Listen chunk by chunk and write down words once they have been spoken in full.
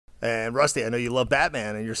And Rusty, I know you love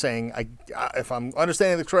Batman, and you're saying, if I'm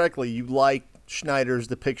understanding this correctly, you like Snyder's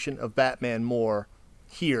depiction of Batman more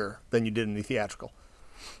here than you did in the theatrical.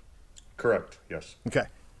 Correct. Yes. Okay.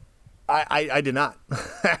 I did not.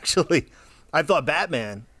 Actually, I thought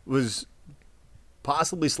Batman was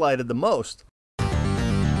possibly slighted the most.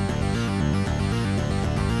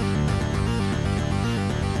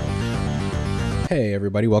 Hey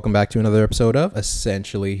everybody, welcome back to another episode of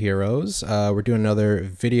Essentially Heroes. We're doing another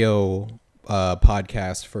video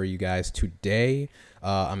podcast for you guys today.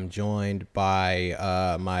 I'm joined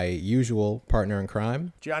by my usual partner in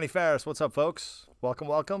crime, Johnny Farris. What's up, folks?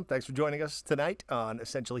 Welcome. Thanks for joining us tonight on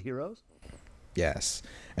Essentially Heroes. Yes,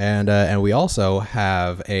 and we also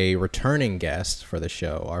have a returning guest for the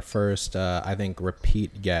show. Our first, I think,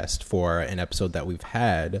 repeat guest for an episode that we've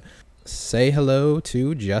had. Say hello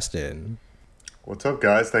to Justin. What's up,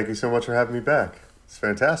 guys? Thank you so much for having me back. It's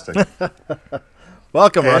fantastic.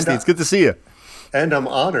 Welcome, Rusty. It's good to see you. And I'm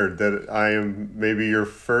honored that I am maybe your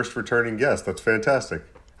first returning guest. That's fantastic.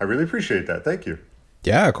 I really appreciate that. Thank you.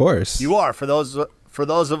 Yeah, of course. You are. For those of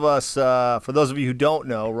you who don't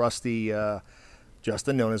know, Rusty,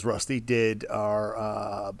 Justin, known as Rusty, did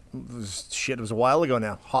our it was a while ago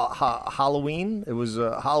now. Halloween. It was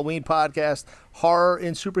a Halloween podcast, horror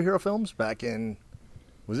in superhero films, back in.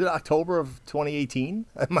 Was it October of 2018?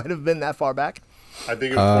 It might have been that far back. I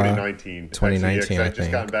think it was 2019. 2019, actually, I just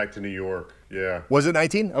think. gotten back to New York. Yeah. Was it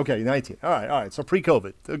 19? Okay, 19. All right. So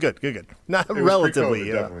pre-COVID. Good. Not It was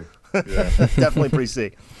relatively. pre-COVID, definitely. Yeah. Definitely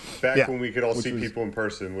pre-C. Back when we could all see people in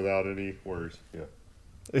person without any worries. Yeah.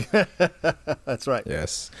 That's right.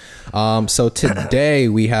 Yes. So today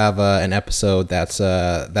we have an episode that's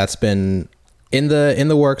been in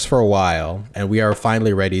the works for a while, and we are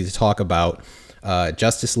finally ready to talk about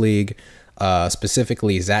Justice League,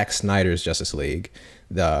 specifically Zack Snyder's Justice League,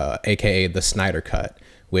 aka the Snyder Cut,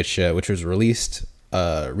 which was released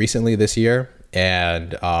recently this year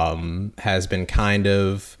and has been kind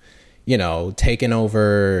of, taken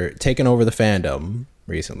over the fandom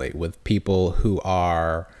recently, with people who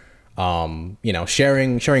are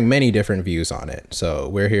sharing many different views on it. So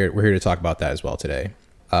we're here to talk about that as well today.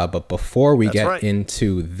 But before we get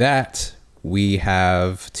into that, we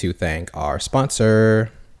have to thank our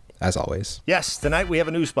sponsor, as always. Yes, tonight we have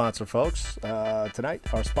a new sponsor, folks. Tonight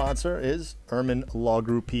our sponsor is Ehrman Law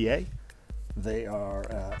Group PA. They are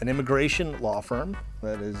an immigration law firm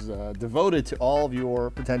that is devoted to all of your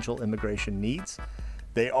potential immigration needs.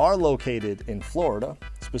 They are located in Florida,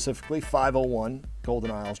 specifically 501 Golden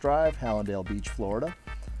Isles Drive, Hallandale Beach, Florida.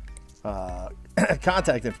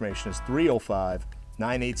 Contact information is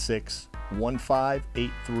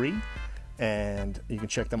 305-986-1583. And you can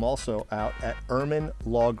check them also out at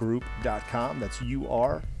EhrmanLawGroup.com. That's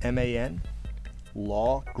URMAN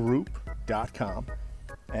lawgroup.com.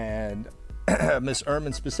 And Miss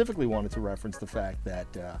Ehrman specifically wanted to reference the fact that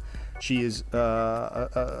she is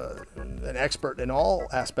an expert in all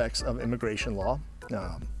aspects of immigration law,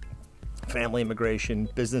 family immigration,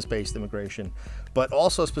 business-based immigration, but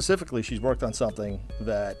also specifically she's worked on something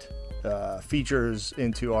that features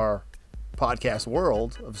into our podcast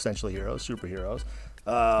world of Essentially Heroes, superheroes.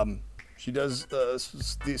 She does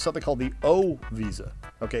something called the O visa.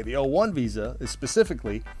 Okay, the O1 visa is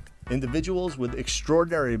specifically individuals with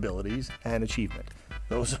extraordinary abilities and achievement.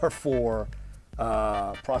 Those are for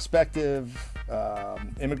prospective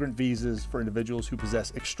immigrant visas for individuals who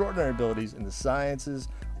possess extraordinary abilities in the sciences,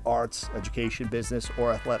 arts, education, business,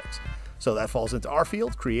 or athletics. So that falls into our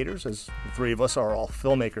field, creators, as the three of us are all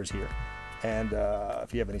filmmakers here. And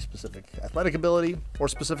if you have any specific athletic ability or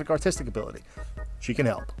specific artistic ability, she can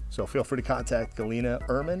help. So feel free to contact Galina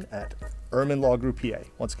Ehrman at Ehrman Law Group PA.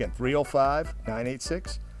 Once again,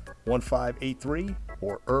 305-986-1583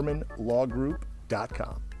 or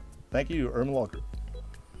EhrmanLawGroup.com. Thank you, Ehrman Law Group.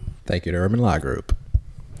 Thank you to Ehrman Law Group.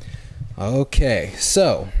 Okay,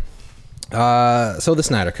 so the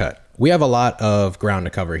Snyder Cut. We have a lot of ground to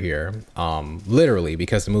cover here, literally,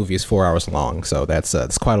 because the movie is 4 hours long. So that's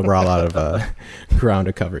quite a lot of ground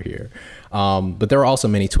to cover here. But there are also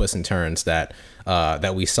many twists and turns that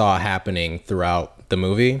we saw happening throughout the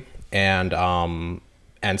movie, and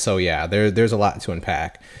so yeah, there's a lot to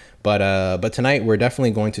unpack. But tonight we're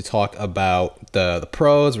definitely going to talk about the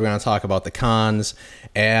pros. We're going to talk about the cons,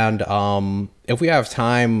 and if we have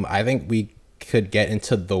time, I think we could get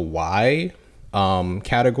into the why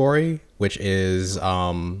category, which is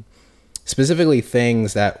specifically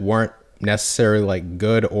things that weren't necessarily like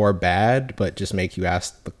good or bad, but just make you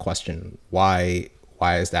ask the question, why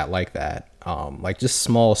is that like that? Like just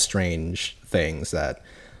small strange things that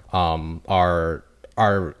are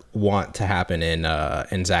are want to happen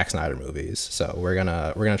in Zack Snyder movies. So we're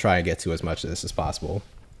gonna try and get to as much of this as possible.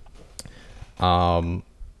 So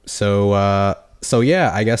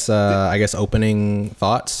yeah, I guess opening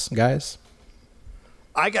thoughts, guys.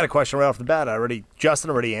 I got a question right off the bat. Justin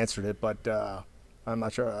already answered it, but I'm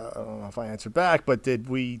not sure. I don't know if I answered back. But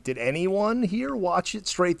did anyone here watch it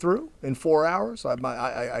straight through in 4 hours? I've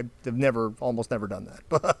almost never done that,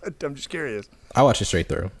 but I'm just curious. I watched it straight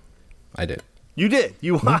through. I did. You did.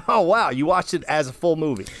 Oh wow! You watched it as a full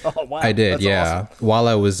movie. Oh wow! I did. That's yeah, awesome. while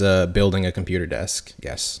I was building a computer desk.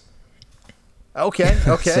 Yes. Okay.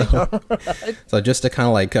 So just to kind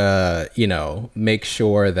of like make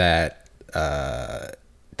sure that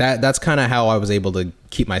that's kind of how I was able to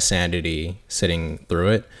keep my sanity sitting through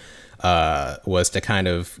it, was to kind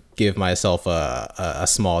of give myself a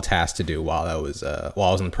small task to do while I was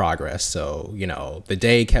in progress. So the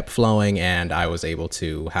day kept flowing and I was able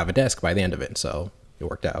to have a desk by the end of it. So it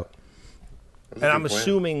worked out. And I'm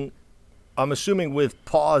assuming with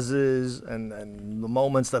pauses and the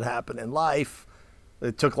moments that happen in life,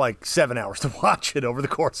 it took like 7 hours to watch it over the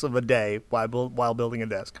course of a day while building a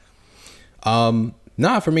desk.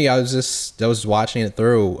 Nah, for me, I was watching it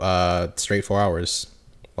through straight 4 hours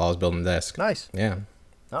while I was building the desk. Nice. Yeah.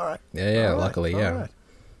 All right. Yeah. All right. Luckily, yeah.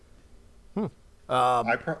 All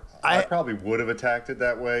right. I probably would have attacked it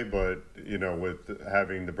that way, but with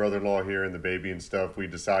having the brother-in-law here and the baby and stuff, we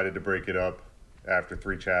decided to break it up after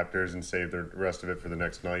 3 chapters and save the rest of it for the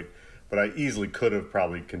next night. But I easily could have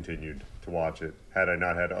probably continued to watch it had I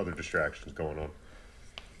not had other distractions going on.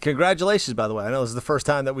 Congratulations, by the way. I know this is the first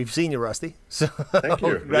time that we've seen you, Rusty. So Thank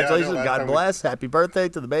you. Congratulations. Yeah, God bless. Happy birthday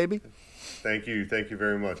to the baby. Thank you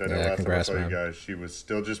very much. I know Yeah, last congrats, time I saw man. you guys, she was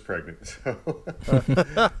still just pregnant. So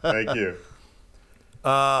thank you.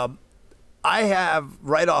 I have,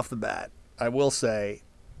 right off the bat, I will say,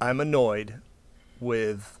 I'm annoyed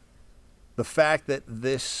with the fact that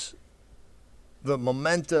the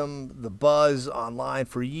momentum, the buzz online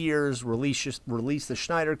for years, release the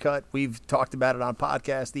Schneider Cut. We've talked about it on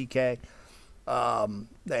podcast, EK. And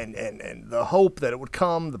the hope that it would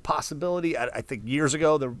come, the possibility. I think years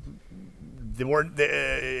ago you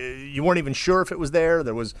weren't even sure if it was there.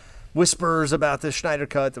 There was whispers about the Schneider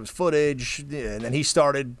Cut. There was footage, and then he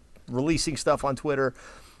started releasing stuff on Twitter,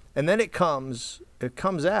 and then it comes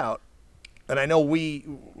out. And I know we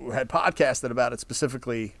had podcasted about it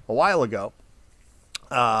specifically a while ago,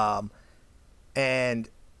 and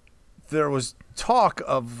there was talk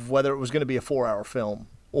of whether it was going to be a 4-hour film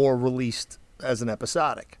or released as an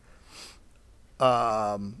episodic.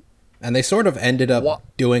 And they sort of ended up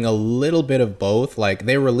doing a little bit of both. Like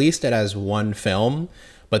they released it as one film,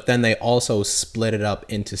 but then they also split it up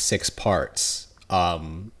into 6 parts.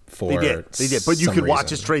 They did. But you could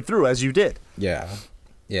watch it straight through as you did. Yeah.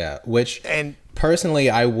 Which, and personally,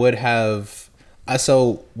 I would have.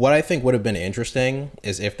 So what I think would have been interesting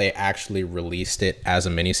is if they actually released it as a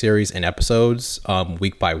miniseries in episodes,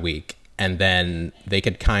 week by week, and then they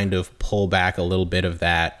could kind of pull back a little bit of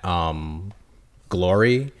that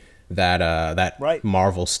glory that right.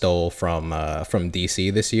 Marvel stole from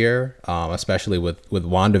DC this year, especially with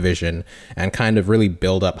WandaVision, and kind of really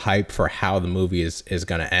build up hype for how the movie is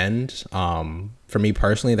going to end. For me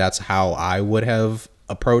personally, that's how I would have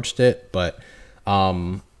approached it. But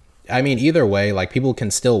I mean, either way, like people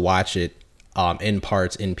can still watch it in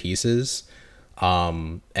parts, in pieces,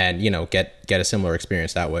 and get a similar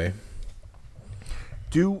experience that way.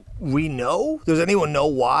 Do we know? Does anyone know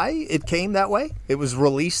why it came that way? It was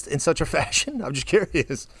released in such a fashion? I'm just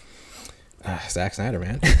curious. Zack Snyder,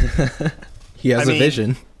 man. He has a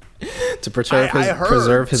vision to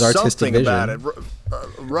preserve his artistic vision. About it.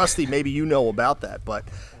 Rusty, maybe you know about that, but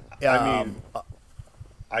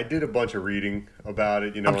I did a bunch of reading about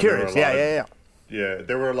it. I'm curious. Yeah.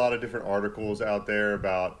 There were a lot of different articles out there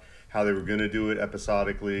about how they were going to do it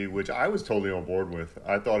episodically, which I was totally on board with.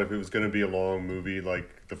 I thought if it was going to be a long movie like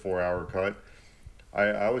the 4-hour cut,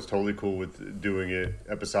 I was totally cool with doing it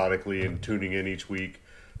episodically and tuning in each week.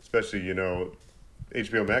 Especially,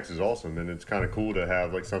 HBO Max is awesome, and it's kind of cool to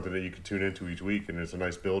have like something that you can tune into each week, and it's a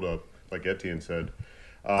nice build-up, like Etienne said.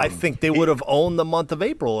 I think they would have owned the month of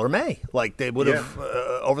April or May. Like they would have,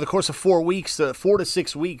 over the course of 4 weeks, 4 to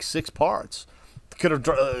 6 weeks, 6 parts. Could have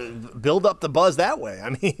build up the buzz that way. I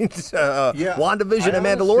mean, WandaVision and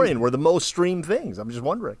Mandalorian were the most streamed things. I'm just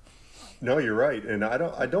wondering. No, you're right, and I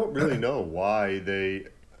don't really know why they.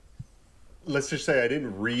 Let's just say I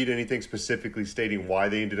didn't read anything specifically stating why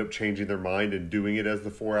they ended up changing their mind and doing it as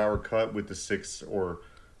the 4-hour cut with the 6 or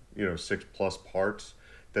 6+ parts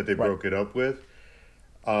that they broke it up with.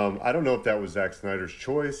 I don't know if that was Zack Snyder's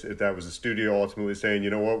choice, if that was the studio ultimately saying, you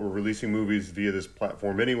know what, we're releasing movies via this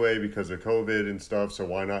platform anyway because of COVID and stuff, so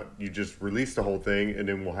why not you just release the whole thing and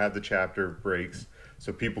then we'll have the chapter breaks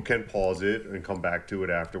so people can pause it and come back to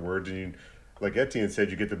it afterwards. And you, like Etienne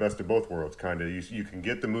said, you get the best of both worlds, kind of. You can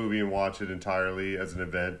get the movie and watch it entirely as an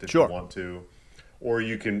event if Sure. you want to, or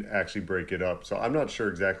you can actually break it up. So I'm not sure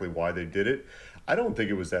exactly why they did it. I don't think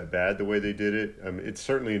it was that bad the way they did it. It's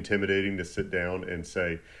certainly intimidating to sit down and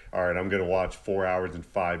say, all right, I'm going to watch 4 hours and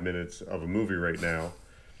 5 minutes of a movie right now.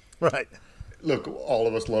 Right. Look, all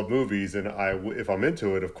of us love movies, and if I'm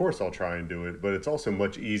into it, of course I'll try and do it. But it's also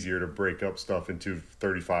much easier to break up stuff into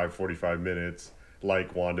 35, 45 minutes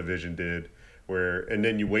like WandaVision did. And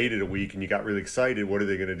then you waited a week and you got really excited. What are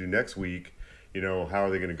they going to do next week? You know, how are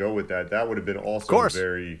they going to go with that? That would have been also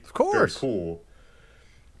very cool.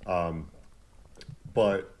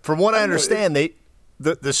 But from what I understand,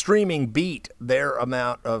 the streaming beat their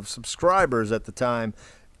amount of subscribers at the time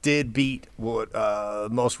did beat what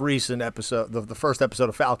most recent episode, the first episode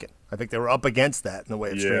of Falcon. I think they were up against that in the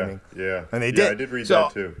way of streaming. Yeah, and they did. I did read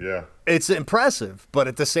that too. Yeah, it's impressive, but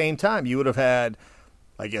at the same time, you would have had,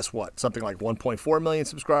 I guess, something like 1.4 million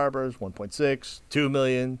subscribers, 1.6, 2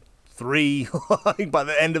 million. 3 by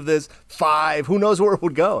the end of this, 5. Who knows where it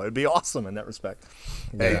would go? It'd be awesome in that respect.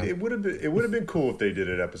 Yeah. It would have been cool if they did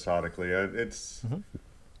it episodically. I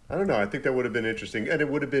don't know. I think that would have been interesting, and it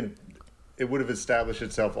would have established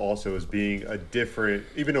itself also as being a different,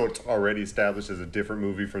 even though it's already established as a different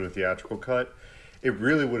movie from the theatrical cut. It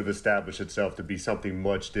really would have established itself to be something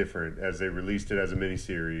much different as they released it as a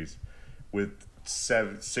miniseries with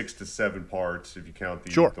 6 to 7 parts, if you count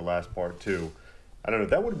the last part too. I don't know.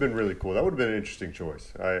 That would have been really cool. That would have been an interesting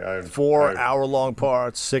choice. 4 hour-long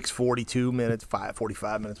parts, 6:42 minutes,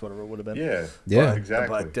 5:45 minutes, whatever it would have been. Yeah,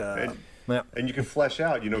 exactly. But, and you can flesh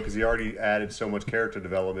out, because he already added so much character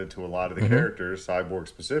development to a lot of the characters, Cyborg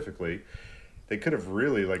specifically. They could have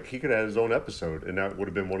really, he could have had his own episode, and that would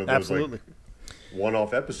have been one of those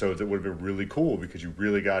one-off episodes that would have been really cool because you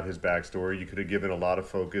really got his backstory. You could have given a lot of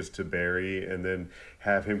focus to Barry and then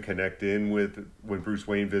have him connect in with when Bruce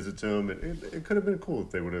Wayne visits him. And it could have been cool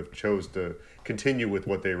if they would have chose to continue with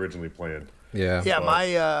what they originally planned. Yeah. My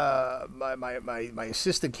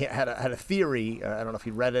assistant had a theory. I don't know if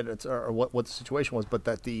he read it or what the situation was, but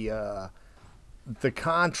that the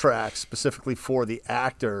contract specifically for the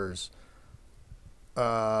actors,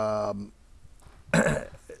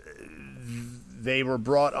 they were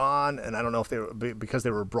brought on, and I don't know if they were because they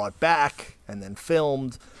were brought back and then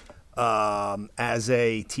filmed as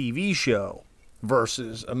a TV show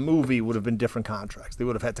versus a movie would have been different contracts. They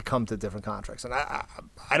would have had to come to different contracts, and I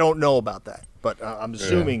don't know about that, but I'm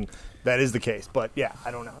assuming that is the case. But yeah, I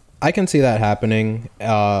don't know. I can see that happening,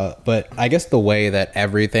 but I guess the way that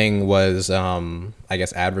everything was,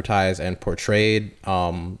 advertised and portrayed,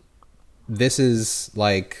 this is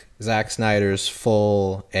like Zack Snyder's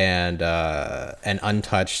full and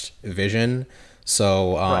untouched vision.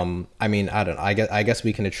 So, I mean, I don't know. I guess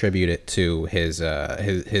we can attribute it to his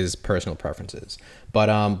personal preferences.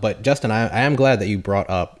 But Justin, I am glad that you brought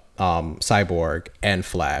up Cyborg and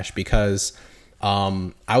Flash because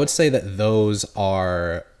I would say that those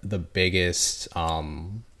are the biggest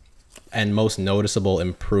and most noticeable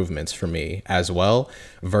improvements for me as well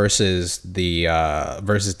versus the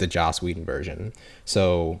Joss Whedon version.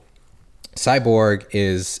 So Cyborg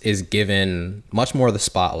is given much more of the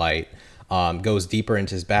spotlight, goes deeper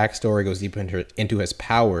into his backstory, goes deeper into his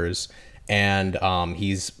powers, and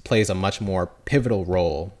plays a much more pivotal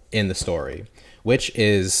role in the story, which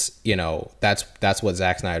is, that's what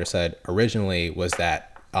Zack Snyder said originally, was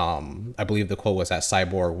that I believe the quote was that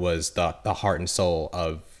Cyborg was the heart and soul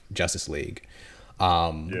of Justice League.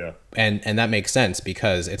 And that makes sense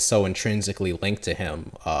because it's so intrinsically linked to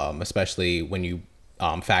him, especially when you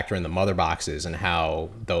factor in the mother boxes and how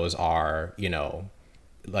those are,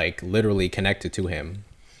 literally connected to him.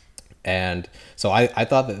 And so I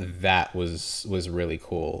thought that was really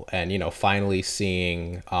cool. And, finally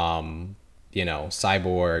seeing,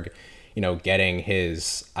 Cyborg, getting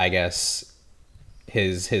his, I guess,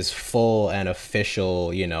 his full and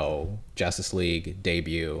official, Justice League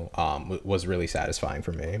debut was really satisfying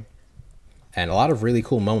for me. And a lot of really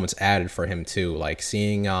cool moments added for him too, like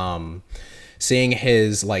seeing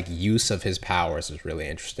his use of his powers was really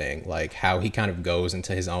interesting, like how he kind of goes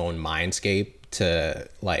into his own mindscape to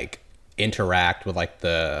interact with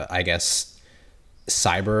the, I guess,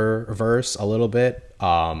 cyberverse a little bit.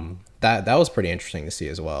 That was pretty interesting to see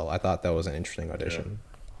as well. I thought that was an interesting audition.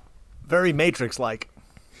 Very Matrix-like.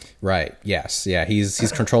 Right. Yes. Yeah.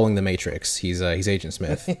 He's controlling the Matrix. He's Agent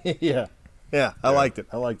Smith. Yeah. I liked it.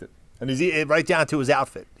 And right down to his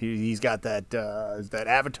outfit. He's got that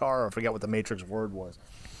avatar. I forget what the Matrix word was.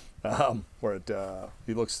 Where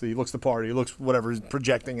he looks the part. He looks whatever he's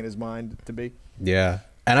projecting in his mind to be. Yeah.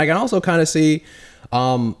 And I can also kind of see,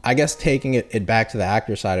 I guess taking it back to the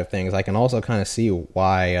actor side of things, I can also kind of see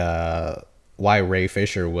why Ray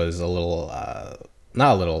Fisher was a little,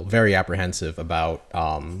 not a little, very apprehensive about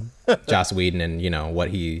Joss Whedon and, you know, what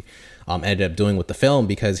he ended up doing with the film,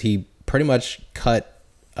 because he pretty much cut,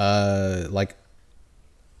 like,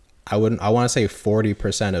 I want to say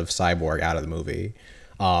 40% of Cyborg out of the movie,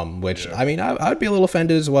 which, I mean, I'd be a little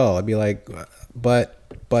offended as well. I'd be like, but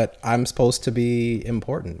I'm supposed to be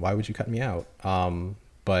important. Why would you cut me out?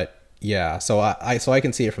 But yeah, so I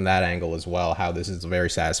can see it from that angle as well, how this is very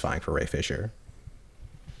satisfying for Ray Fisher.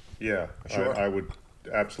 Yeah, sure. I would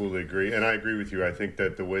absolutely agree. And I agree with you. I think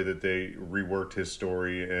that the way that they reworked his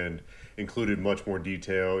story and included much more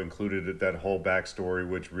detail, included that whole backstory,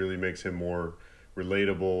 which really makes him more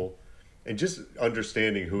relatable, and just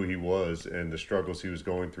understanding who he was and the struggles he was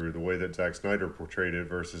going through, the way that Zack Snyder portrayed it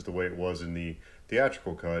versus the way it was in the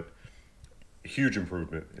theatrical cut, huge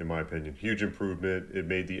improvement, in my opinion. Huge improvement. It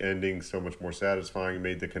made the ending so much more satisfying. It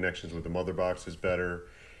made the connections with the mother boxes better.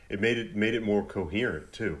 It made it more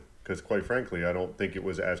coherent, too. Because, quite frankly, I don't think it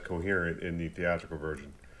was as coherent in the theatrical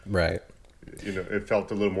version. Right. You know, it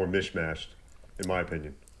felt a little more mishmashed, in my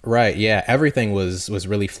opinion. Right, yeah. Everything was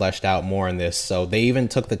really fleshed out more in this. So they even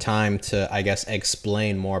took the time to, I guess,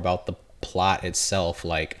 explain more about the plot itself.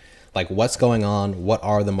 Like what's going on? What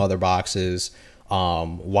are the mother boxes?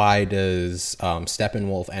 Why does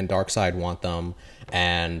Steppenwolf and Darkseid want them?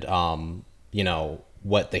 And, you know,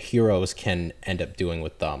 what the heroes can end up doing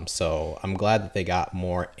with them. So I'm glad that they got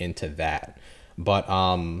more into that. But,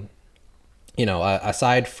 you know,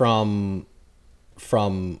 aside from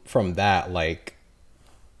that, like,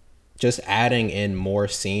 just adding in more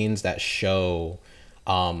scenes that show,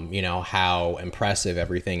 you know, how impressive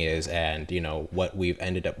everything is, and, you know, what we've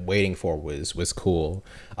ended up waiting for was cool.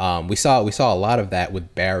 We saw a lot of that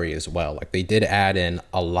with Barry as well. Like, they did add in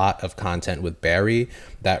a lot of content with Barry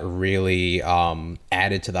that really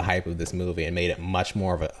added to the hype of this movie and made it much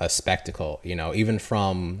more of a spectacle. You know, even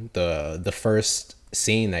from the first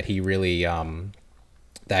scene that he really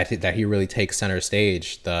that he really takes center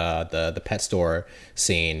stage, the pet store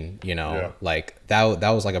scene, you know, yeah. Like that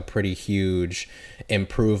was like a pretty huge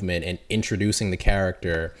improvement in introducing the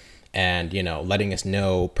character and, you know, letting us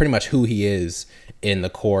know pretty much who he is in the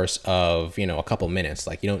course of, you know, a couple minutes.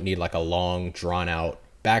 Like, you don't need like a long drawn out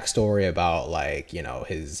backstory about, like, you know,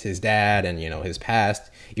 his dad and, you know, his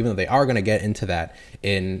past, even though they are going to get into that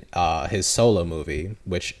in his solo movie,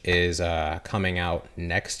 which is coming out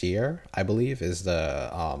next year, I believe, is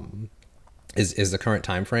the is the current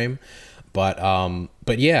time frame. But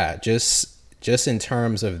yeah, just in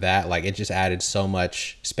terms of that, like, it just added so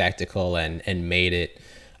much spectacle and made it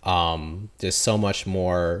just so much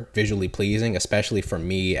more visually pleasing, especially for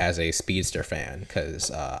me as a Speedster fan,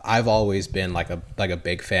 because I've always been like a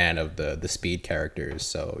big fan of the Speed characters.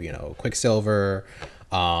 So, you know, Quicksilver,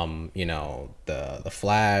 you know, the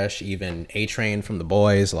Flash, even A-Train from The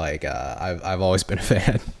Boys. Like, I've always been a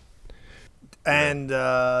fan. And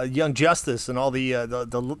Young Justice and all the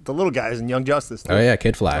little guys in Young Justice too. Oh yeah,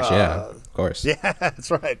 Kid Flash, yeah, of course. Yeah, that's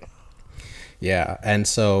right. Yeah, and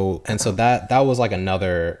so that was like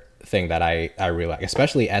another thing that I really like,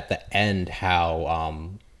 especially at the end,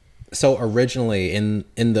 how so originally in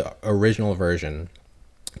the original version,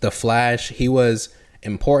 the Flash, he was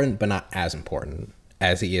important but not as important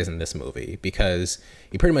as he is in this movie, because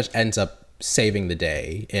he pretty much ends up saving the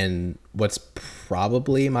day in what's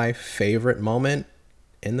probably my favorite moment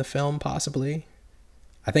in the film, possibly.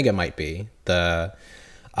 I think it might be the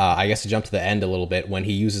I guess to jump to the end a little bit, when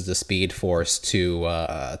he uses the Speed Force to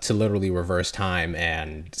literally reverse time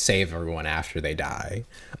and save everyone after they die.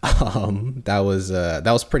 That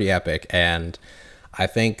was pretty epic, and I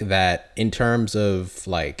think that in terms of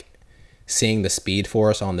like seeing the Speed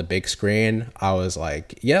Force on the big screen, I was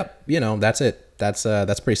like, yep, you know, that's it. That's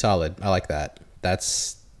pretty solid. I like that. That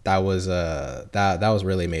was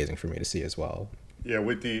really amazing for me to see as well. Yeah,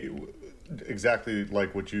 with exactly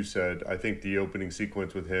like what you said, I think the opening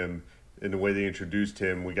sequence with him and the way they introduced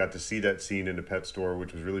him, we got to see that scene in the pet store,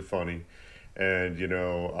 which was really funny, and, you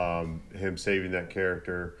know, him saving that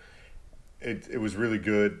character. It was really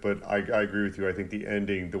good, but I agree with you. I think the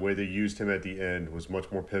ending, the way they used him at the end, was much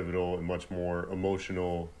more pivotal and much more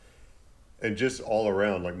emotional, and just all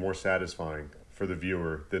around like more satisfying for the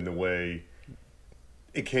viewer than the way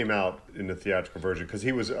it came out in the theatrical version, because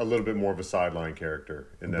he was a little bit more of a sideline character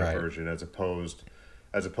in that version, as opposed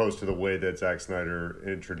as opposed to the way that Zack Snyder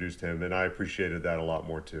introduced him. And I appreciated that a lot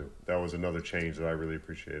more too. That was another change that I really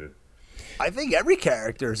appreciated. I think every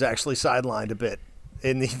character is actually sidelined a bit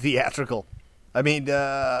in the theatrical. I mean,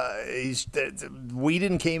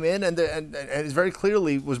 Whedon came in and it very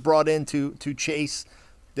clearly was brought in to chase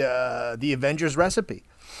the Avengers recipe.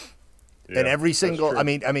 Yeah, and every that's single, true. I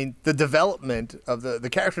mean, the development of the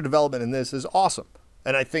character development in this is awesome.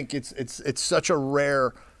 And I think it's such a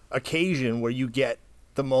rare occasion where you get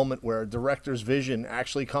the moment where a director's vision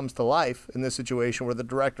actually comes to life in this situation where the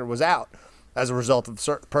director was out as a result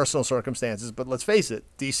of personal circumstances. But let's face it,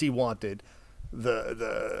 DC wanted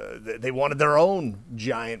they wanted their own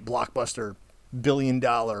giant blockbuster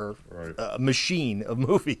billion-dollar Right. machine of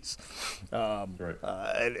movies. Right.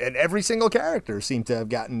 And every single character seemed to have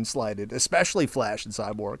gotten slighted, especially Flash and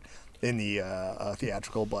Cyborg in the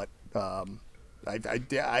theatrical. But I've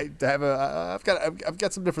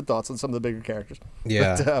got some different thoughts on some of the bigger characters.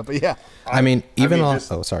 Yeah. But yeah, I mean, even mean, on.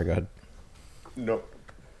 just- Oh, sorry. Go ahead. No,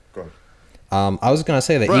 go ahead. I was gonna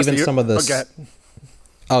say that Rusty, even some of the. okay.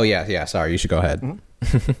 Oh yeah. Sorry, you should go ahead. No,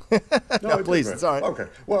 it's please, okay. it's all right. Okay.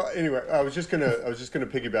 Well, anyway, I was just gonna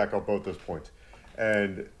piggyback on both those points,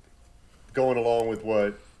 and going along with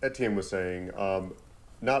what Etienne was saying.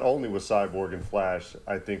 Not only was Cyborg and Flash,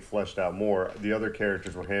 I think, fleshed out more, the other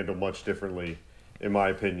characters were handled much differently, in my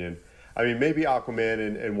opinion. I mean, maybe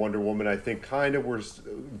Aquaman and Wonder Woman, I think, kind of were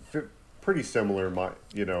pretty similar,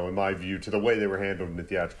 in my view, to the way they were handled in the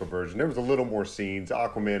theatrical version. There was a little more scenes.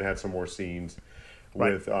 Aquaman had some more scenes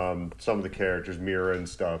with some of the characters, Mira and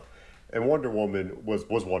stuff. And Wonder Woman was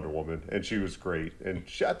Wonder Woman, and she was great. And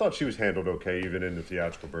I thought she was handled okay, even in the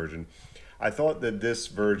theatrical version. I thought that this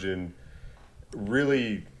version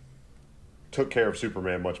really took care of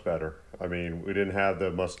Superman much better. I mean, we didn't have the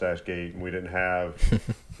mustache gate, and we didn't have,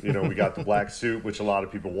 we got the black suit, which a lot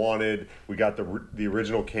of people wanted. We got the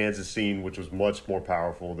original Kansas scene, which was much more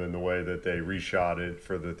powerful than the way that they reshot it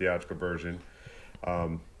for the theatrical version,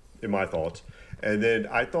 in my thoughts. And then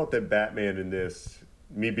I thought that Batman in this,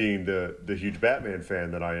 me being the huge Batman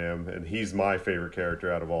fan that I am, and he's my favorite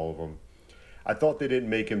character out of all of them, I thought they didn't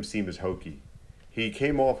make him seem as hokey. He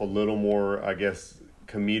came off a little more, I guess,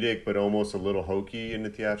 comedic, but almost a little hokey in the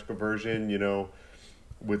theatrical version,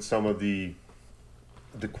 with some of the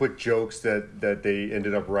quick jokes that they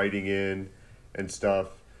ended up writing in and stuff.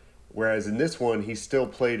 Whereas in this one, he still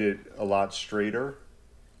played it a lot straighter,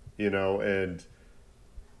 and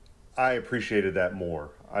I appreciated that more.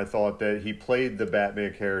 I thought that he played the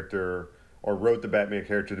Batman character, or wrote the Batman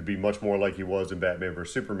character to be much more like he was in Batman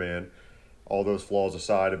vs. Superman. All those flaws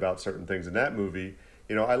aside about certain things in that movie,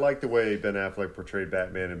 I like the way Ben Affleck portrayed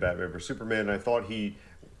Batman in Batman vs. Superman. And I thought he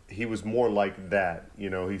was more like that.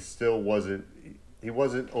 He still wasn't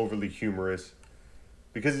overly humorous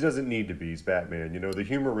because he doesn't need to be. He's Batman. The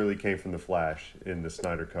humor really came from the Flash in the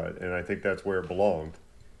Snyder Cut, and I think that's where it belonged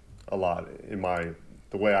a lot in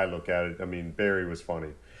the way I look at it. I mean, Barry was funny,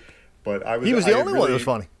 but he was the only one that was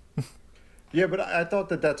funny. Yeah, but I thought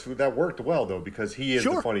that worked well though, because he is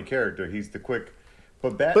Sure. the funny character. He's the quick,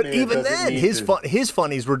 but Batman. But even doesn't then, need his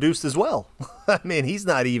funny's reduced as well. I mean, he's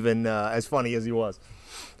not even as funny as he was.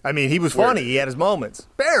 I mean, he was Where- funny. He had his moments.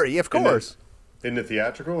 Barry, of course. in the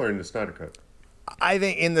theatrical or in the Snyder Cut. I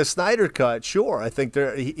think in the Snyder Cut, sure. I think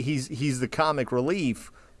he's the comic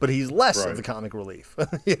relief, but he's less Right. of the comic relief.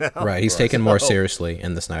 Right, he's taken more seriously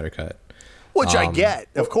in the Snyder Cut. Which I get,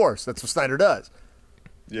 of course. That's what Snyder does.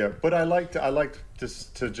 Yeah, but I liked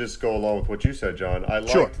to just go along with what you said, John. I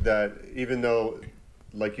liked Sure. that even though,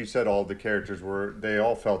 like you said, all the characters they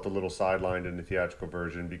all felt a little sidelined in the theatrical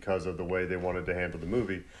version because of the way they wanted to handle the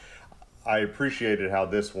movie. I appreciated how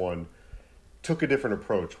this one took a different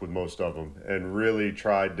approach with most of them and really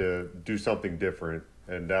tried to do something different,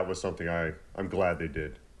 and that was something I'm glad they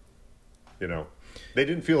did. They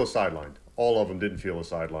didn't feel as sidelined. All of them didn't feel as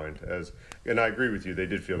sidelined and I agree with you. They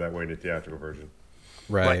did feel that way in the theatrical version.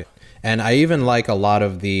 Right. And I even like a lot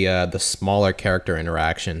of the smaller character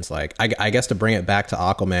interactions. Like, I guess to bring it back to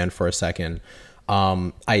Aquaman for a second,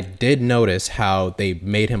 I did notice how they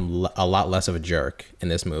made him a lot less of a jerk in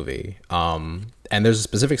this movie. And there's a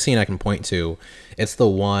specific scene I can point to. It's the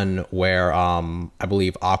one where I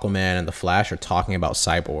believe Aquaman and the Flash are talking about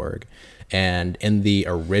Cyborg. And in the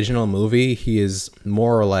original movie, he is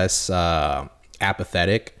more or less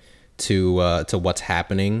apathetic to what's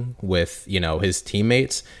happening with his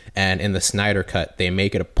teammates. And in the Snyder Cut, they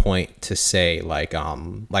make it a point to say like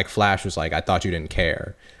Flash was like, "I thought you didn't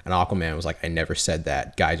care," and Aquaman was like, "I never said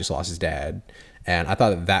that. Guy just lost his dad." And I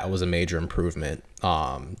thought that was a major improvement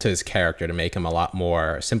to his character to make him a lot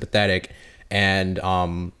more sympathetic. And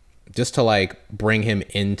just to like bring him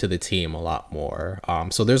into the team a lot more.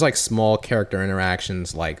 So there's like small character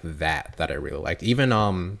interactions like that I really liked. Even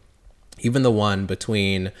the one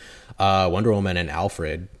between Wonder Woman and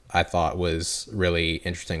Alfred, I thought was really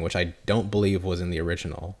interesting, which I don't believe was in the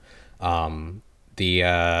original.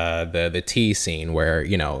 The tea scene where,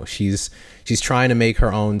 you know, she's trying to make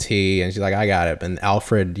her own tea and she's like, I got it. And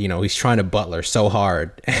Alfred, you know, he's trying to butler so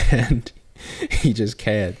hard and he just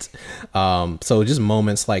can't. So just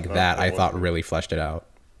moments like that, I thought really fleshed it out.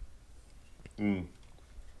 And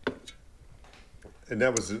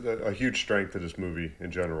that was a huge strength of this movie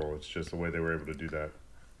in general. It's just the way they were able to do that.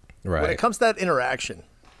 Right. When it comes to that interaction,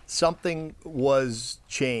 something was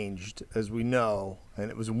changed, as we know,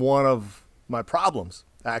 and it was one of my problems,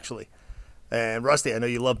 actually. And Rusty, I know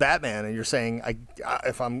you love Batman, and you're saying,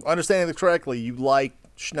 if I'm understanding this correctly, you like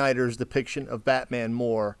Schneider's depiction of Batman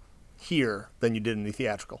more here than you did in the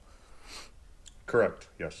theatrical. Correct,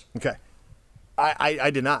 yes. Okay.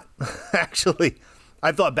 I did not. Actually,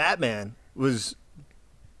 I thought Batman was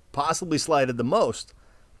possibly slighted the most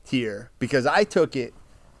here because I took it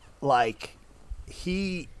like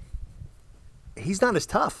he's not as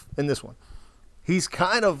tough in this one. He's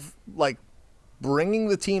kind of like bringing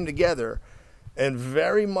the team together and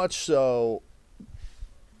very much so,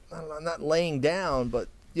 I don't know, not laying down, but,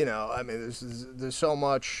 you know, I mean, there's so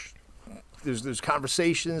much, there's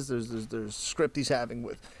conversations, there's script he's having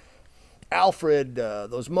with Alfred,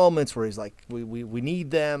 those moments where he's like, we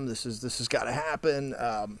need them, this has got to happen,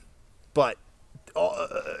 but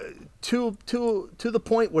to the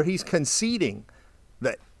point where he's conceding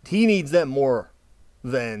that he needs them more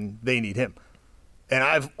than they need him. And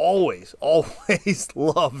I've always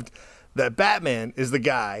loved that Batman is the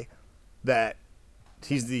guy that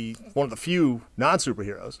he's one of the few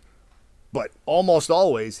non-superheroes, but almost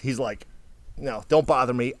always he's like, no, don't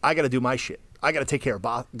bother me. I got to do my shit. I got to take care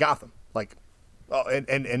of Gotham. Like, oh,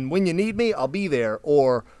 and when you need me, I'll be there.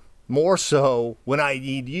 Or more so, when I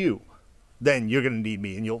need you, then you're gonna need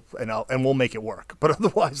me, and we'll make it work. But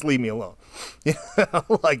otherwise, leave me alone. You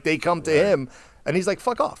know, like they come to him, and he's like,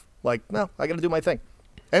 "Fuck off." Like, no, I got to do my thing.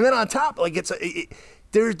 And then on top, like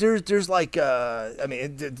there's like I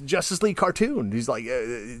mean, Justice League cartoon. He's like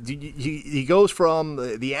he goes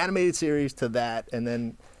from the animated series to that, and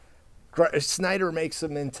then Snyder makes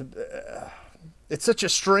him into. It's such a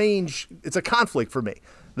strange. It's a conflict for me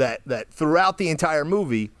that throughout the entire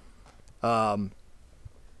movie,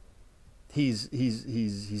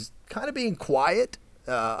 he's kind of being quiet.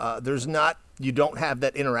 There's not. You don't have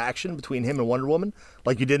that interaction between him and Wonder Woman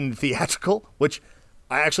like you did in the theatrical, which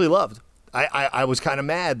I actually loved. I was kind of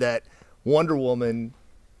mad that Wonder Woman,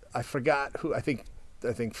 I forgot who, I think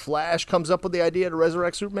Flash comes up with the idea to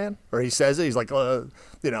resurrect Superman, or he says it. He's like, you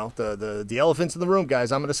know, the elephant's in the room,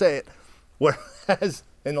 guys. I'm going to say it. Whereas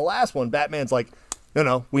in the last one, Batman's like,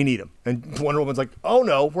 no, we need him. And Wonder Woman's like, oh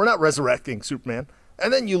no, we're not resurrecting Superman.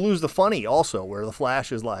 And then you lose the funny also, where the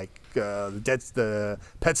Flash is like the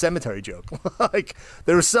Pet Cemetery joke. Like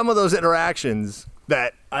there were some of those interactions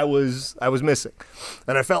that I was missing,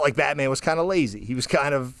 and I felt like Batman was kind of lazy. He was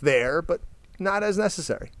kind of there, but not as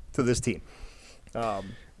necessary to this team.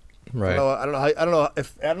 Right. I don't know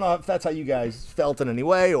if that's how you guys felt in any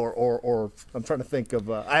way, or I'm trying to think of.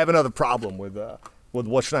 I have another problem with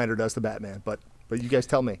what Schneider does to Batman, but you guys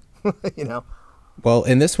tell me. You know. Well,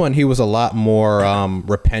 in this one, he was a lot more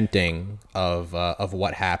repenting of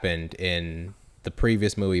what happened in the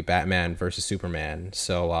previous movie, Batman versus Superman.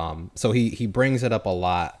 So he brings it up a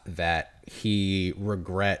lot that he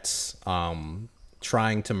regrets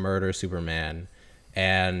trying to murder Superman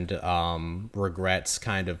and regrets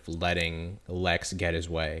kind of letting Lex get his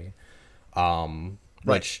way,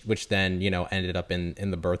 which then, you know, ended up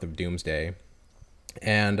in the birth of Doomsday.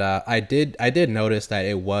 And I did notice that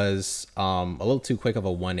it was a little too quick of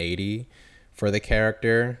a 180 for the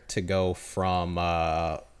character to go from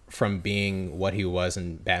being what he was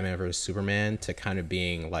in Batman vs Superman to kind of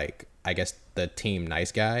being like, I guess, the team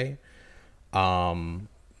nice guy.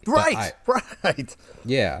 Right.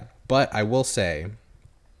 Yeah, but I will say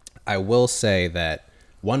that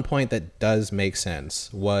one point that does make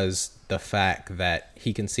sense was the fact that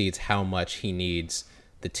he concedes how much he needs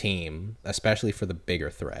the team, especially for the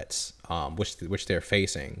bigger threats, which they're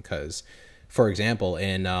facing. Because, for example,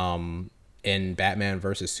 in Batman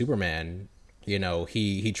versus Superman, you know,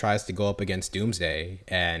 he tries to go up against Doomsday,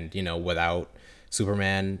 and, you know, without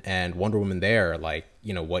Superman and Wonder Woman there, like,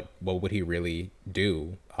 you know, what would he really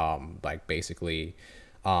do? Like, basically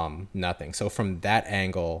nothing. So from that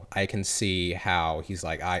angle, I can see how he's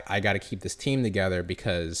like, I got to keep this team together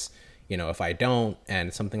because, you know, if I don't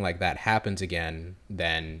and something like that happens again,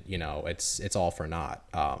 then, you know, it's all for naught.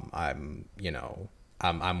 I'm, you know,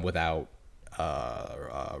 I'm without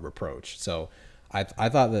reproach. So I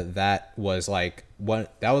thought that was like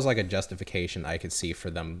that was like a justification I could see for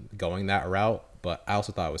them going that route, but I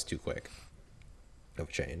also thought it was too quick of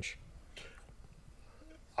a change.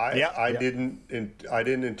 I didn't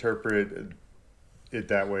interpret it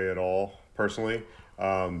that way at all personally,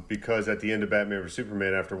 because at the end of Batman vs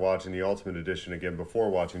Superman, after watching the Ultimate Edition again before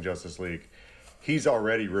watching Justice League, he's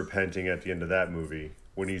already repenting at the end of that movie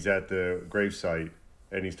when he's at the gravesite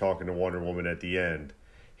and he's talking to Wonder Woman at the end.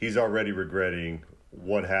 He's already regretting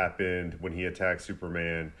what happened when he attacked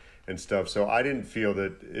Superman and stuff. So I didn't feel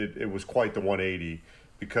that it was quite the 180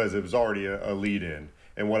 because it was already a lead-in.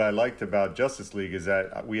 And what I liked about Justice League is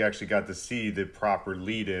that we actually got to see the proper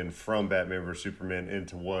lead-in from Batman vs Superman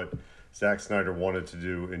into what Zack Snyder wanted to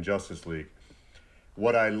do in Justice League.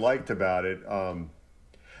 What I liked about it,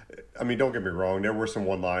 I mean, don't get me wrong, there were some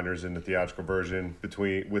one-liners in the theatrical version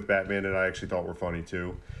with Batman that I actually thought were funny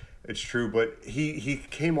too. It's true, but he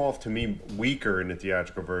came off to me weaker in the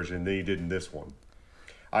theatrical version than he did in this one.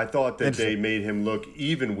 I thought that they made him look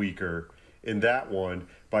even weaker in that one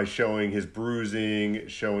by showing his bruising,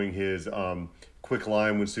 showing his quick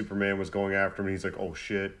line when Superman was going after him. He's like, "Oh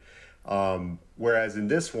shit!" Whereas in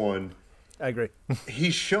this one, I agree.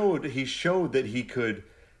 he showed that he could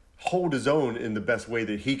hold his own in the best way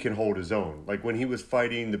that he can hold his own. Like when he was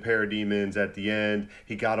fighting the parademons at the end,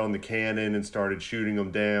 he got on the cannon and started shooting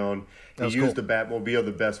them down. He used the Batmobile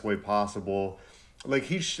the best way possible. Like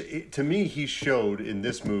to me, he showed in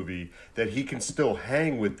this movie that he can still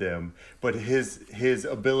hang with them, but his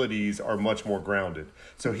abilities are much more grounded.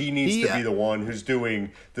 So he needs to be the one who's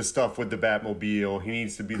doing the stuff with the Batmobile. He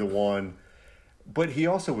needs to be the one, but he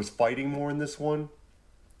also was fighting more in this one.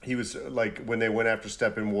 He was like when they went after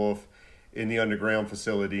Steppenwolf in the underground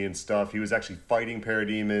facility and stuff. He was actually fighting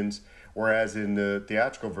parademons, whereas in the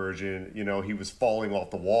theatrical version, you know, he was falling off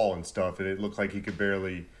the wall and stuff, and it looked like he could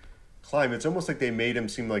barely climb. It's almost like they made him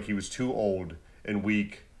seem like he was too old and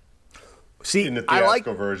weak. See, in the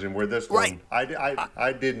theatrical version, where this one, I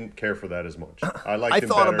didn't care for that as much. I liked him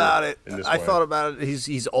better in this way. I thought about it.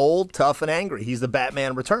 He's old, tough, and angry. He's the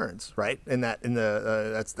Batman Returns, right?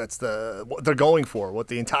 That's what they're going for. What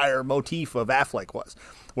the entire motif of Affleck was,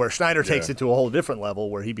 where Schneider takes it to a whole different level,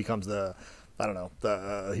 where he becomes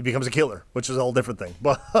he becomes a killer, which is a whole different thing.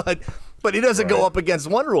 But he doesn't go up against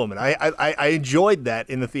Wonder Woman. I enjoyed that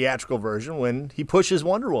in the theatrical version when he pushes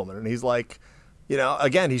Wonder Woman and he's like, you know,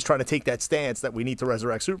 again, he's trying to take that stance that we need to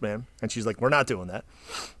resurrect Superman. And she's like, we're not doing that.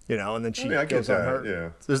 You know, and then she goes on her. Yeah.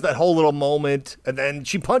 There's that whole little moment, and then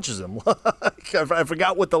she punches him. I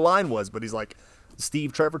forgot what the line was, but he's like,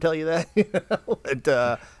 Steve Trevor tell you that? You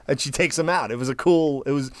know? And she takes him out. It was a cool,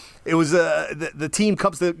 the team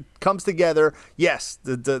comes together. Yes,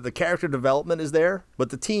 the character development is there, but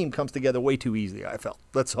the team comes together way too easily, I felt.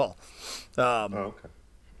 That's all. Okay.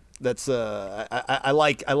 That's I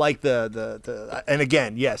like the and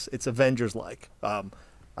again, yes, it's Avengers like.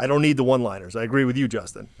 I don't need the one-liners. I agree with you,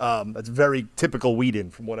 Justin. That's very typical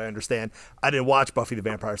Whedon, from what I understand. I didn't watch Buffy the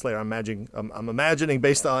Vampire Slayer. I'm imagining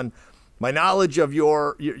based on my knowledge of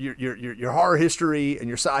your horror history and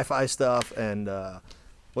your sci-fi stuff. And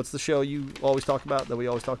what's the show you always talk about that we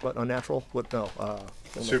always talk about? Unnatural? What? No.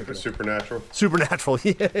 Supernatural. Supernatural.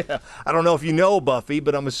 Yeah. I don't know if you know Buffy,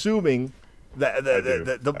 but I'm assuming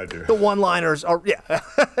the one-liners are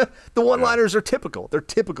the one-liners are typical. They're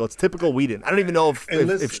typical. It's typical Whedon. I don't even know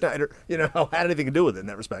if Schneider, you know, had anything to do with it in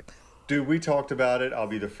that respect. Dude, we talked about it. I'll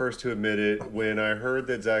be the first to admit it. When I heard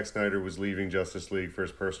that Zack Snyder was leaving Justice League for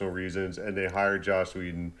his personal reasons and they hired Joss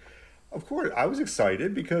Whedon, of course I was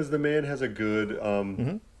excited because the man has a good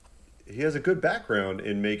he has a good background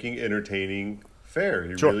in making entertaining fare.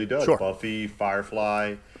 He really does. Buffy,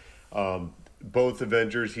 Firefly, both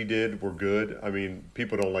Avengers he did were good. I mean,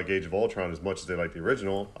 people don't like Age of Ultron as much as they like the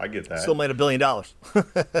original. I get that. Still made $1 billion.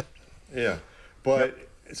 Yeah. But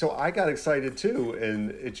so I got excited too,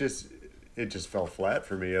 and it just fell flat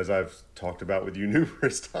for me, as I've talked about with you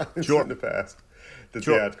numerous times in the past, the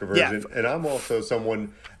theatrical version. Yeah. And I'm also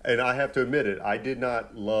someone, and I have to admit it, I did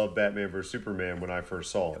not love Batman vs Superman when I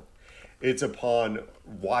first saw it. It's upon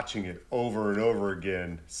watching it over and over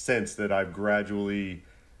again since that I've gradually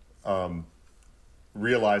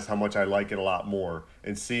realized how much I like it a lot more,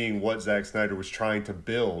 and seeing what Zack Snyder was trying to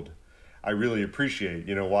build, I really appreciate,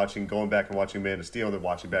 you know, going back and watching Man of Steel and then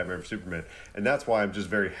watching Batman vs Superman. And that's why I'm just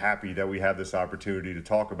very happy that we have this opportunity to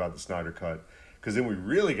talk about the Snyder Cut, because then we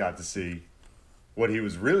really got to see what he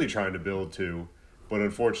was really trying to build to, but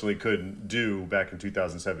unfortunately couldn't do back in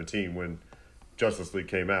 2017 when Justice League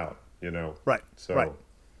came out. you know. Right. So Right.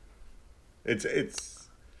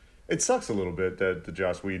 it sucks a little bit that the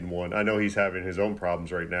Joss Whedon one. I know he's having his own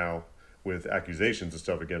problems right now with accusations and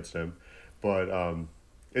stuff against him, but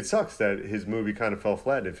it sucks that his movie kind of fell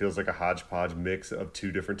flat and it feels like a hodgepodge mix of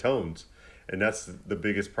two different tones. And that's the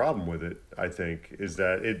biggest problem with it, I think, is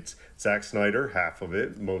that it's Zack Snyder, half of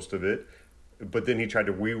it, most of it, but then he tried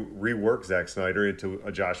to rework Zack Snyder into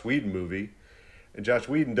a Joss Whedon movie. And Joss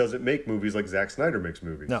Whedon doesn't make movies like Zack Snyder makes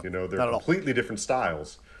movies. No, you know, they're not at all. completely different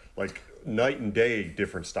styles, like night and day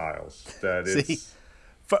different styles. That it's See,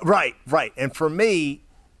 right. And for me,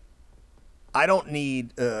 I don't need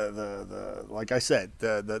the like I said,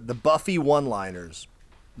 the Buffy one-liners.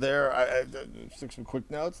 There, I took some quick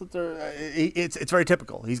notes. That it's very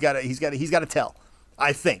typical. He's got to tell.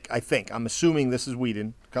 I think. I'm assuming this is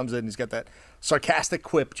Whedon. Comes in, he's got that sarcastic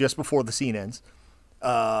quip just before the scene ends.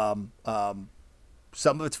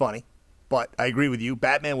 Some of it's funny, but I agree with you.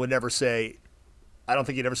 Batman would never say. I don't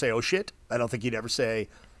think he'd ever say, "Oh shit." I don't think he'd ever say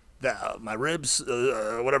that my ribs,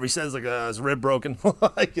 whatever he says, like his rib broken.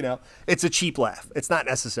 Like, you know, it's a cheap laugh. It's not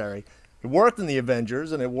necessary. It worked in the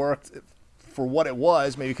Avengers, and it worked for what it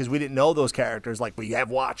was. Maybe because we didn't know those characters. Like we have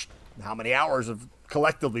watched how many hours of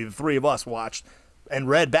collectively the three of us watched and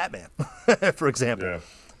read Batman, for example.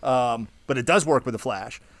 yeah. But it does work with the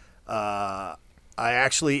Flash. I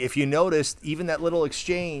actually, if you noticed, even that little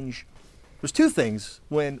exchange, there's two things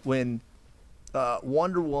when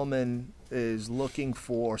Wonder Woman is looking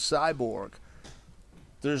for Cyborg.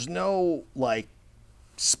 There's no like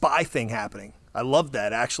spy thing happening. I love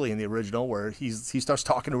that actually in the original where he starts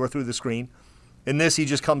talking to her through the screen. In this, he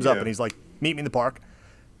just comes up and he's like, "Meet me in the park."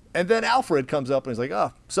 And then Alfred comes up and he's like,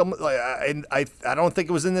 "Oh, and I don't think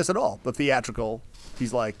it was in this at all. The theatrical,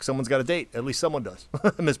 he's like, someone's got a date. At least someone does.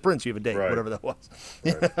 Miss Prince, you have a date, Right. whatever that was."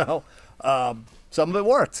 Right. You know, some of it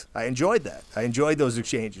worked. I enjoyed that. I enjoyed those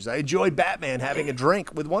exchanges. I enjoyed Batman having a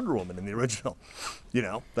drink with Wonder Woman in the original. You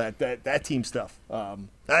know, that team stuff.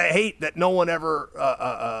 I hate that no one ever.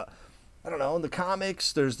 I don't know. In the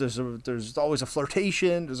comics, there's always a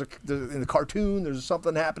flirtation. In the cartoon, there's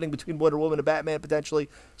something happening between Wonder Woman and Batman potentially.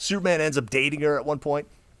 Superman ends up dating her at one point.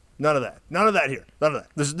 None of that. None of that here. None of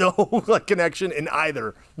that. There's no like connection in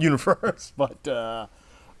either universe. But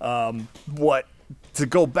to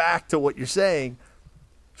go back to what you're saying,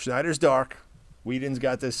 Schneider's dark. Whedon's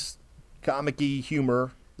got this comic-y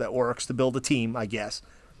humor that works to build a team, I guess.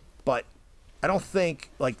 But I don't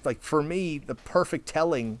think like for me, the perfect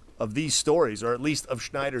telling of these stories, or at least of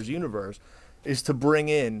Schneider's universe, is to bring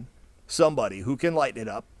in somebody who can lighten it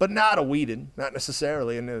up, but not a Whedon, not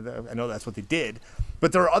necessarily. And I know that's what they did,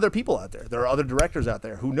 but there are other people out there. There are other directors out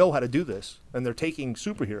there who know how to do this, and they're taking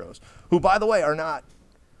superheroes who, by the way, are not.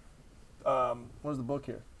 Where's the book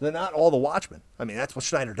here? They're not all the Watchmen. I mean, that's what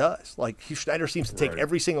Schneider does. Like Schneider seems to take Right.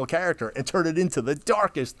 every single character and turn it into the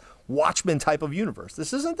darkest Watchmen type of universe.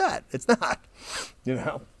 This isn't that. It's not. You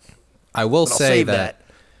know. I will But I'll say save that.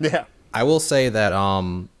 Yeah. I will say that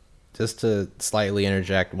just to slightly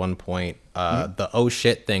interject one point, the oh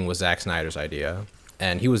shit thing was Zack Snyder's idea,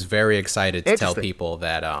 and he was very excited to tell Interesting. people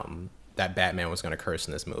that that Batman was going to curse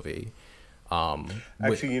in this movie.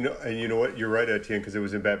 Actually, you know what? You're right, Etienne, because it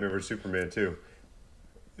was in Batman vs Superman too.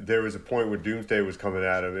 There was a point where Doomsday was coming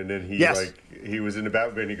at him, and then he was in the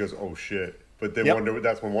Batman. And he goes, "Oh shit!" But then Yep.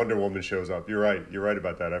 that's when Wonder Woman shows up. You're right. You're right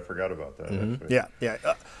about that. I forgot about that. Actually. Yeah.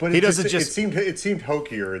 But he it doesn't just it seemed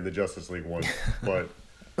hokier in the Justice League one, but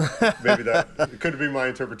maybe that it could be my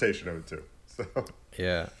interpretation of it too. So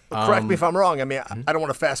Yeah. correct me if I'm wrong. I mean, I don't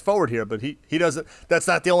want to fast forward here, but he doesn't. That's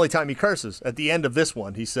not the only time he curses. At the end of this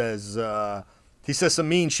one, he says some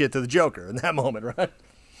mean shit to the Joker in that moment, right?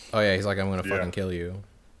 Oh yeah, he's like, I'm gonna Yeah. fucking kill you,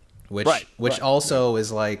 which Right. also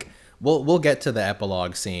is like, we'll get to the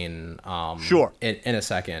epilogue scene, Sure. in a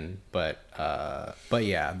second, but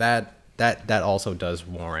yeah, that also does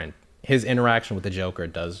warrant his interaction with the Joker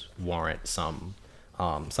does warrant some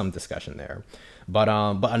discussion there, but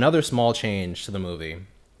another small change to the movie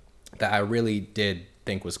that I really did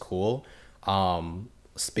think was cool,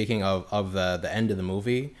 speaking of the end of the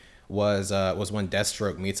movie, was when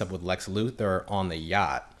Deathstroke meets up with Lex Luthor on the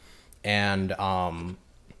yacht, and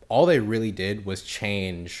all they really did was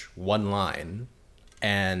change one line,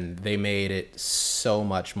 and they made it so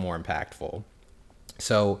much more impactful.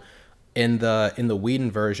 So in the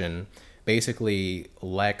Whedon version, basically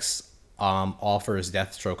Lex offers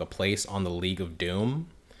Deathstroke a place on the League of Doom,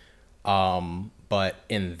 but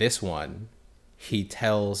in this one, he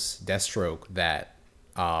tells Deathstroke that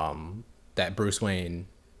that Bruce Wayne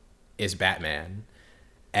is Batman,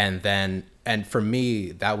 and for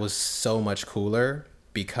me that was so much cooler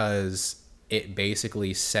because it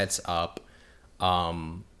basically sets up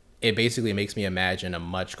it basically makes me imagine a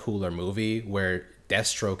much cooler movie where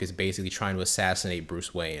Deathstroke is basically trying to assassinate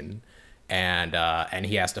Bruce Wayne, and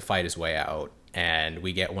he has to fight his way out, and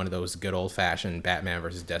we get one of those good old fashioned Batman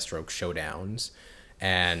versus Deathstroke showdowns.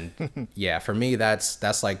 And yeah, for me,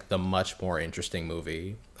 that's like the much more interesting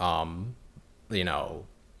movie, you know,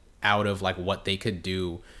 out of like what they could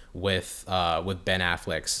do with Ben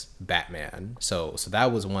Affleck's Batman. So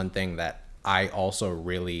that was one thing that I also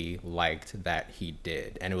really liked that he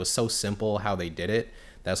did, and it was so simple how they did it.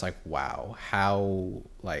 That's like, wow, how,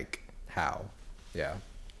 yeah,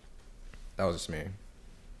 that was just me.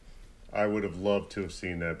 I would have loved to have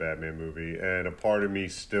seen that Batman movie, and a part of me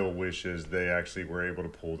still wishes they actually were able to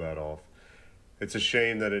pull that off. It's a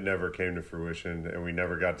shame that it never came to fruition, and we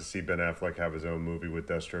never got to see Ben Affleck have his own movie with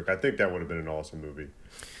Deathstroke. I think that would have been an awesome movie.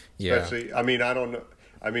 Yeah. Especially, I mean, I don't know.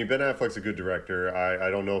 I mean, Ben Affleck's a good director.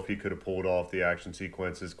 I don't know if he could have pulled off the action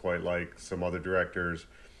sequences quite like some other directors.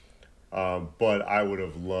 But I would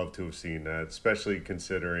have loved to have seen that, especially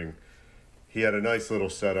considering he had a nice little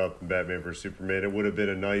setup in Batman vs. Superman. It would have been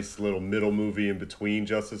a nice little middle movie in between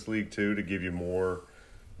Justice League 2 to give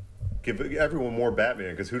everyone more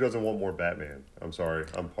Batman, because who doesn't want more Batman? I'm sorry,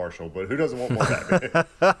 I'm partial, but who doesn't want more Batman?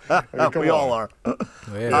 I mean, we all are. Oh,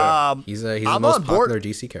 yeah. He's the most popular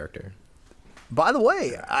DC character. By the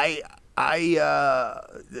way,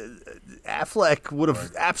 Affleck would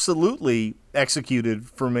have absolutely executed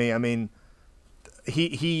for me. I mean,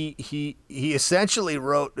 he essentially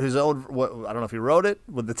wrote his own. I don't know if he wrote it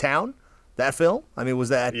with The Town, that film. I mean, was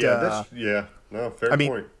that? Fair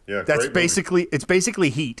point. Yeah, that's basically it's basically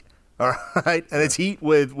Heat. All right, and it's Heat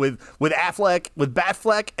with Affleck, with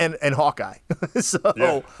Batfleck, and Hawkeye. So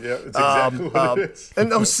yeah, it's exactly what it is.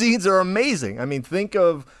 And those scenes are amazing. I mean, think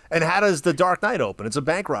of, and how does The Dark Knight open? It's a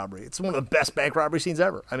bank robbery. It's one of the best bank robbery scenes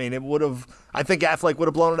ever. I mean, it would have. I think Affleck would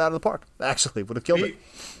have blown it out of the park. Actually, would have killed it.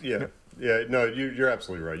 Yeah. No, you're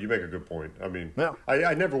absolutely right. You make a good point. I mean, yeah.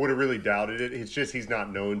 I never would have really doubted it. It's just he's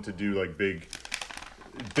not known to do like big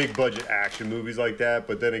budget action movies like that,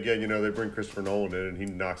 but then again, you know, they bring Christopher Nolan in and he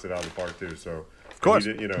knocks it out of the park too. So of course,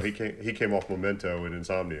 he came off Memento and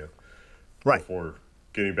Insomnia, right, before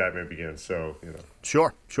getting Batman Begins. So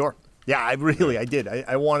sure, yeah, I did.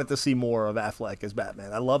 I wanted to see more of Affleck as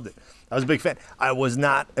Batman. I loved it. I was a big fan. I was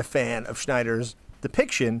not a fan of Schneider's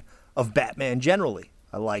depiction of Batman generally.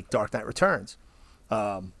 I like Dark Knight Returns,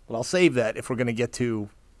 but I'll save that if we're going to get to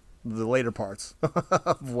the later parts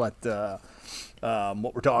of what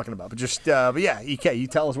we're talking about. But yeah, EK, you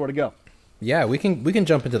tell us where to go. Yeah, we can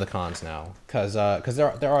jump into the cons now, because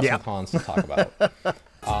there are some cons to talk about.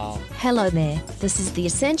 Hello there, this is the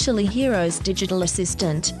Essentially Heroes digital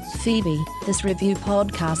assistant, Phoebe. This review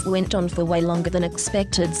podcast went on for way longer than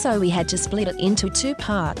expected, so we had to split it into 2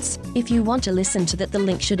 parts. If you want to listen to that, the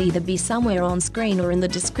link should either be somewhere on screen or in the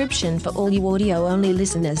description for all you audio-only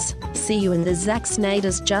listeners. See you in the Zack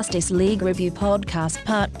Snyder's Justice League review podcast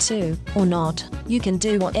part 2, or not. You can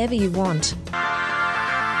do whatever you want.